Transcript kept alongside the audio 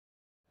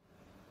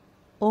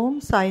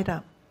Om Sai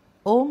Ram,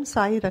 Om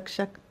Sai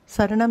Rakshak,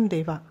 Saranam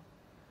Deva.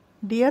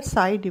 Dear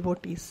Sai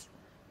devotees,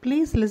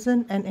 please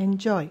listen and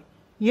enjoy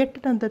yet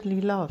another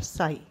Leela of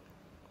Sai.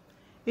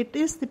 It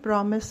is the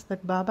promise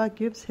that Baba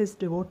gives his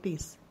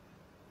devotees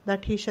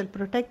that he shall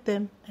protect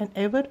them and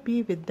ever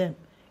be with them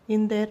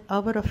in their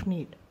hour of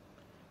need.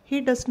 He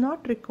does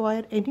not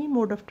require any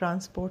mode of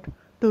transport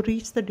to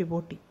reach the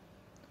devotee.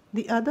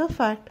 The other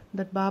fact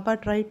that Baba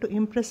tried to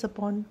impress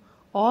upon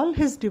all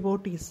his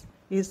devotees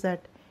is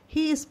that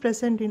he is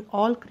present in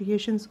all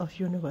creations of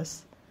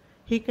universe.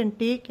 He can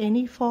take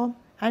any form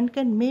and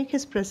can make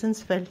his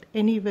presence felt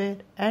anywhere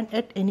and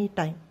at any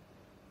time.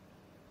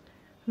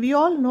 We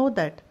all know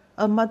that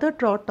a mother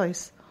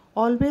tortoise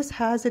always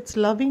has its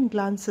loving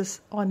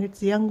glances on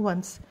its young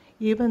ones,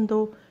 even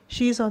though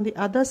she is on the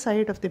other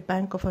side of the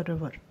bank of a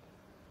river.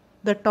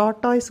 The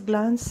tortoise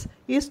glance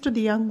is to the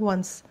young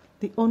ones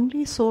the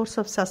only source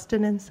of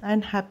sustenance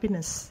and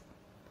happiness.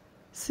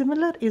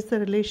 Similar is the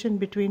relation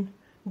between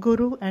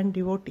Guru and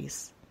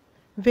devotees.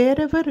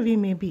 Wherever we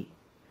may be,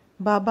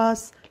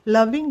 Baba's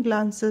loving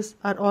glances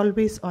are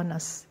always on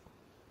us.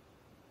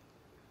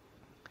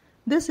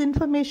 This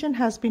information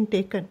has been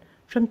taken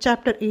from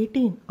chapter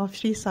 18 of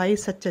Sri Sai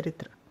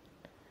Satcharitra.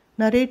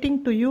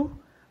 Narrating to you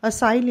a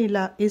Sai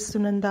Leela is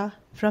Sunanda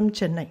from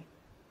Chennai.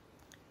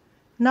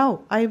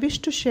 Now I wish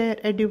to share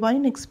a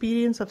divine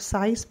experience of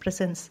Sai's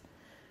presence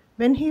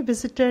when he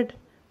visited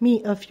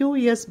me a few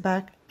years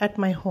back at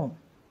my home.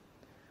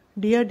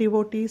 Dear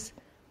devotees,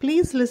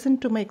 please listen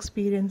to my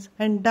experience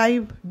and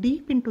dive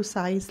deep into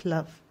Sai's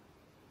love.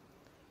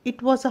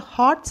 It was a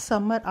hot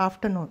summer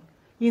afternoon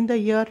in the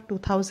year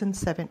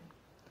 2007.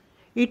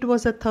 It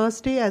was a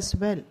Thursday as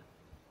well.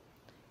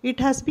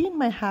 It has been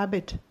my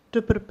habit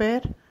to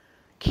prepare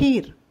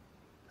kheer,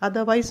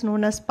 otherwise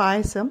known as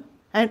payasam,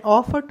 and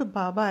offer to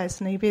Baba as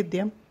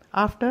Naivedyam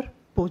after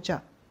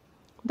puja.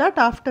 That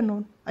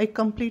afternoon, I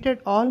completed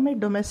all my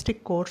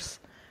domestic chores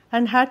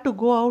and had to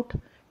go out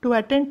to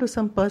attend to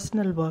some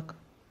personal work.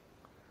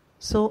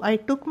 So I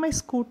took my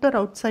scooter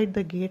outside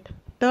the gate,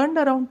 turned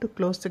around to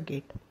close the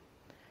gate.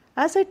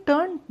 As I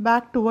turned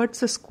back towards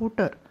the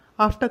scooter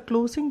after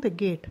closing the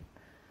gate,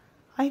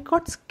 I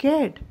got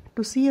scared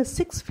to see a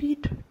 6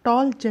 feet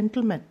tall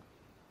gentleman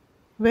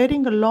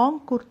wearing a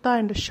long kurta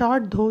and a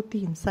short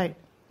dhoti inside,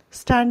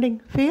 standing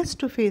face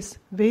to face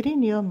very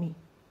near me.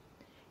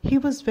 He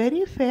was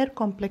very fair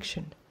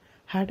complexioned,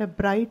 had a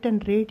bright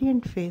and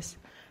radiant face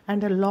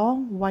and a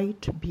long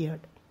white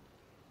beard.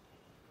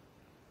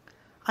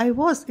 I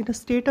was in a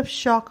state of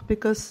shock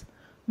because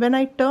when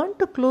I turned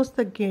to close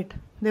the gate,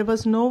 there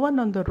was no one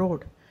on the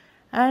road,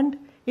 and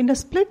in a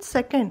split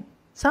second,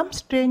 some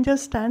stranger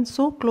stands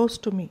so close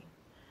to me.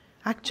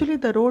 Actually,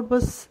 the road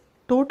was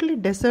totally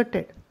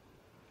deserted.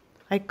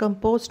 I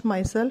composed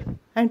myself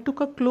and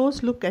took a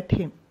close look at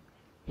him.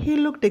 He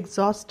looked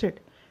exhausted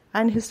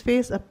and his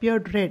face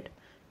appeared red,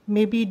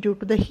 maybe due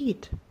to the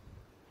heat.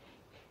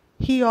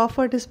 He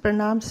offered his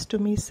pranams to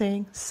me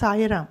saying,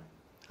 Sai Ram.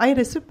 I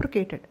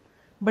reciprocated,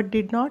 but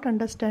did not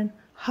understand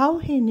how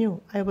he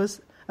knew I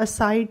was a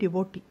Sai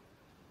devotee.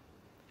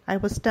 I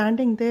was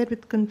standing there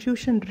with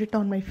confusion writ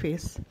on my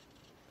face.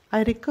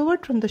 I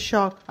recovered from the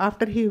shock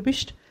after he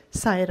wished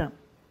Sai Ram.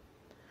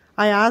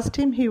 I asked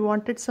him he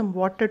wanted some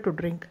water to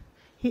drink.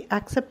 He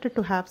accepted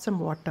to have some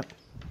water.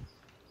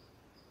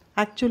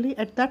 Actually,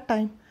 at that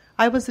time,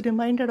 I was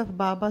reminded of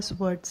Baba's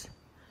words.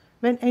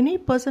 When any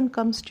person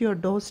comes to your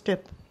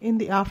doorstep in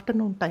the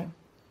afternoon time,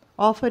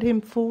 offer him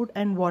food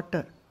and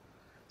water.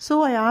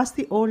 So I asked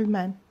the old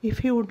man if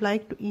he would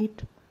like to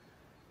eat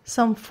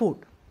some food.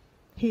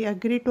 He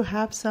agreed to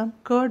have some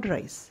curd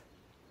rice.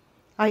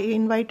 I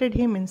invited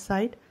him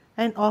inside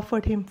and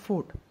offered him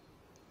food.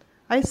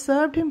 I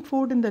served him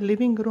food in the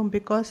living room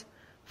because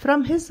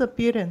from his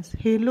appearance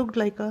he looked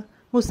like a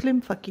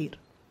Muslim fakir.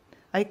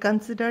 I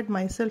considered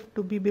myself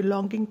to be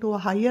belonging to a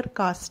higher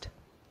caste.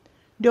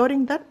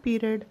 During that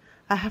period,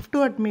 I have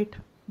to admit,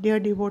 dear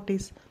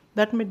devotees,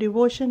 that my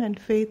devotion and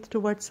faith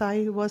towards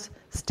Sai was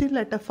still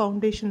at a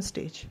foundation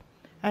stage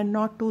and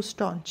not too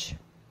staunch.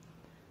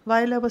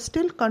 While I was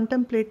still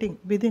contemplating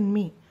within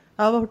me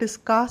about his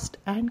caste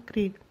and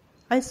creed,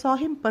 I saw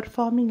him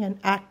performing an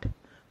act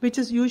which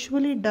is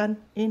usually done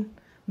in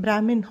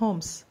Brahmin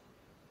homes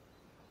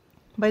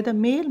by the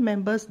male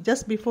members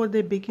just before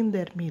they begin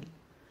their meal.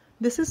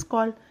 This is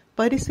called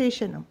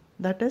pariseshanam,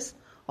 that is,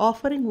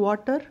 offering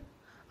water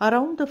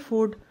around the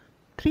food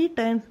 3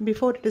 times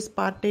before it is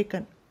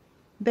partaken.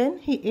 Then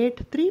he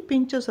ate 3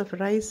 pinches of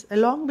rice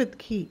along with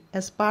ghee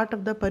as part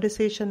of the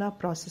pariseshana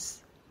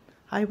process.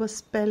 I was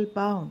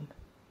spellbound.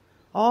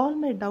 All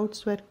my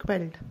doubts were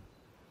quelled.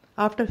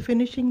 After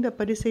finishing the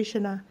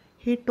pariseshana,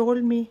 he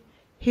told me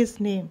his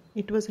name,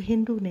 it was a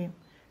Hindu name,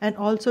 and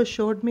also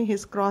showed me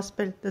his cross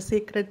belt, the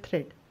sacred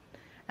thread,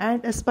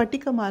 and a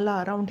spatika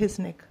mala around his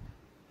neck.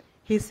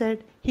 He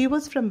said he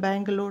was from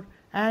Bangalore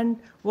and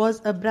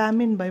was a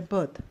Brahmin by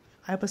birth.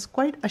 I was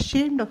quite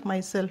ashamed of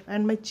myself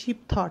and my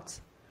cheap thoughts.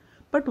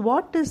 But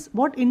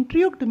what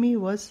intrigued me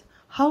was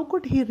how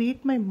could he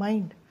read my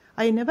mind?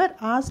 I never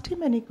asked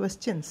him any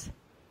questions.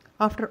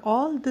 After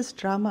all this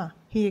drama,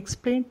 he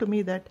explained to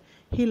me that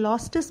he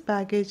lost his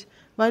baggage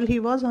while he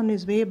was on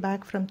his way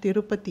back from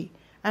Tirupati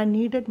and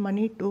needed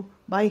money to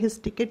buy his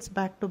tickets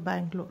back to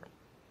Bangalore.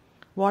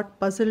 What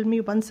puzzled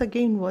me once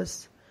again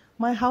was,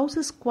 my house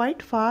is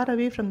quite far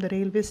away from the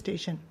railway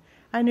station,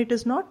 and it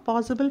is not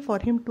possible for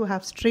him to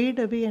have strayed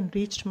away and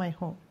reached my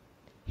home.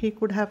 He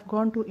could have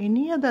gone to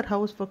any other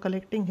house for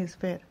collecting his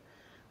fare.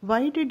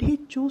 Why did he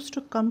choose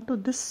to come to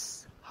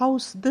this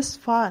house this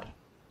far?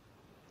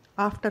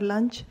 After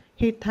lunch,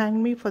 he thanked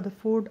me for the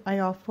food I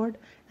offered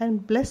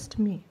and blessed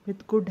me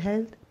with good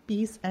health,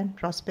 peace, and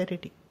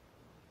prosperity.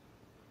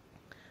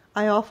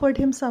 I offered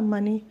him some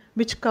money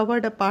which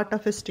covered a part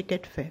of his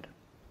ticket fare.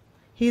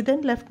 He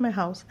then left my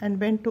house and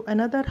went to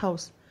another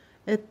house,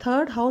 a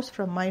third house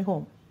from my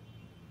home.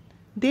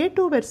 They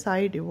too were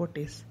Sai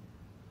devotees.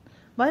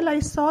 While I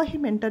saw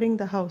him entering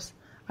the house,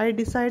 I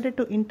decided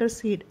to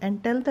intercede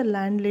and tell the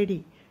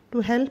landlady to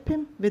help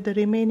him with the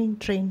remaining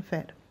train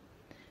fare.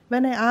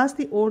 When I asked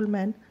the old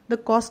man the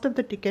cost of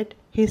the ticket,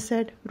 he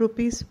said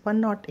rupees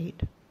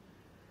 108.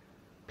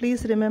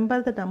 Please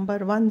remember the number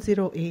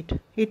 108.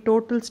 It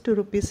totals to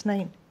rupees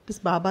 9. It is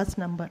Baba's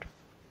number.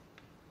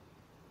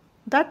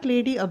 That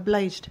lady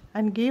obliged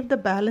and gave the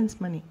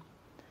balance money.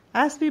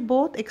 As we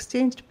both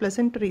exchanged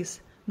pleasantries,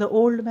 the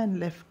old man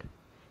left.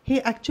 He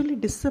actually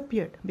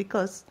disappeared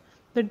because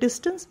the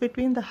distance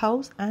between the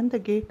house and the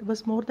gate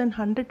was more than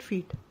 100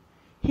 feet.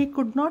 He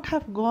could not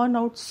have gone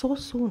out so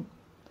soon.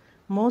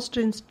 Most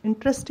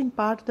interesting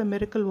part of the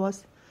miracle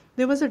was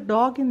there was a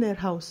dog in their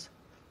house.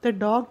 The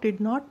dog did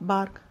not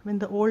bark when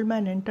the old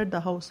man entered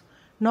the house,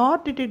 nor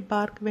did it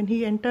bark when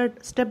he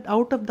stepped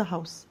out of the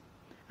house.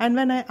 And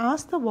when I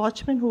asked the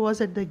watchman who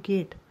was at the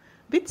gate,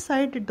 which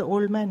side did the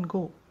old man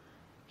go,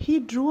 he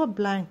drew a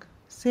blank,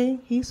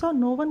 saying he saw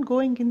no one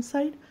going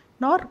inside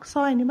nor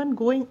saw anyone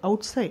going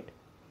outside.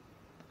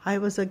 I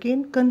was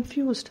again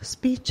confused,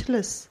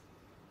 speechless,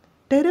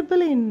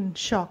 terribly in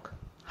shock.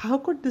 How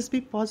could this be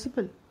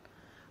possible?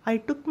 I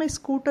took my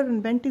scooter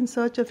and went in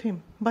search of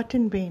him, but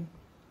in vain.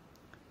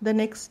 The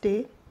next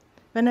day,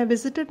 when I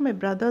visited my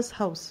brother's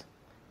house,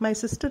 my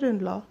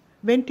sister-in-law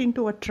went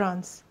into a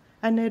trance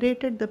and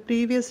narrated the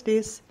previous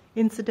day's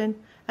incident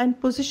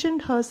and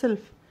positioned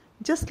herself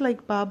just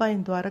like Baba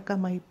in Dwaraka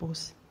Mai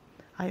pose.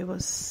 I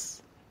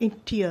was in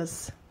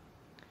tears.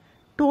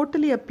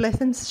 Totally a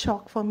pleasant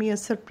shock for me, a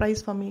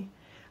surprise for me.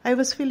 I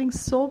was feeling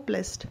so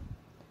blessed.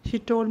 She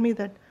told me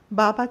that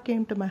Baba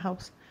came to my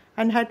house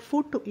and had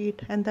food to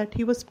eat and that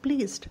he was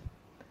pleased.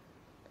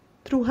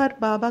 Through her,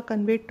 Baba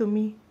conveyed to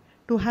me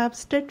to have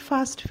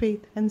steadfast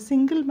faith and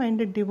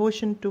single-minded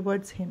devotion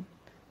towards him.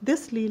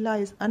 This Leela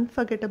is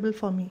unforgettable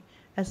for me,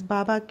 as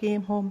Baba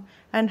came home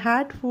and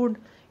had food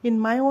in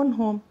my own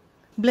home,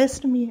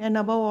 blessed me, and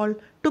above all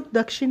took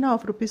Dakshina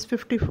of rupees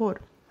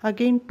 54,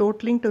 again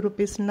totaling to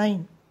rupees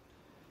 9.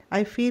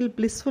 I feel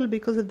blissful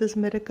because of this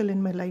miracle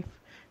in my life.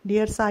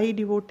 Dear Sai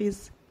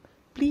devotees,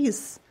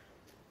 please,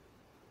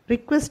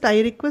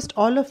 I request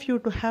all of you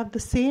to have the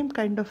same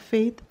kind of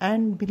faith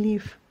and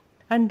belief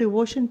and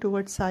devotion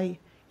towards Sai.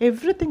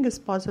 Everything is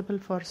possible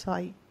for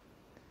Sai.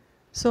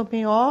 So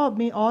may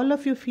all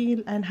of you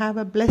feel and have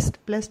a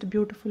blessed,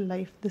 beautiful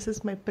life. This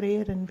is my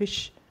prayer and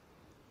wish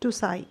to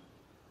Sai.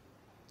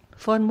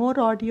 For more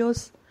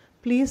audios,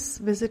 please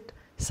visit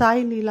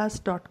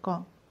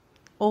saileelas.com.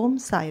 Om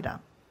Sai Ram.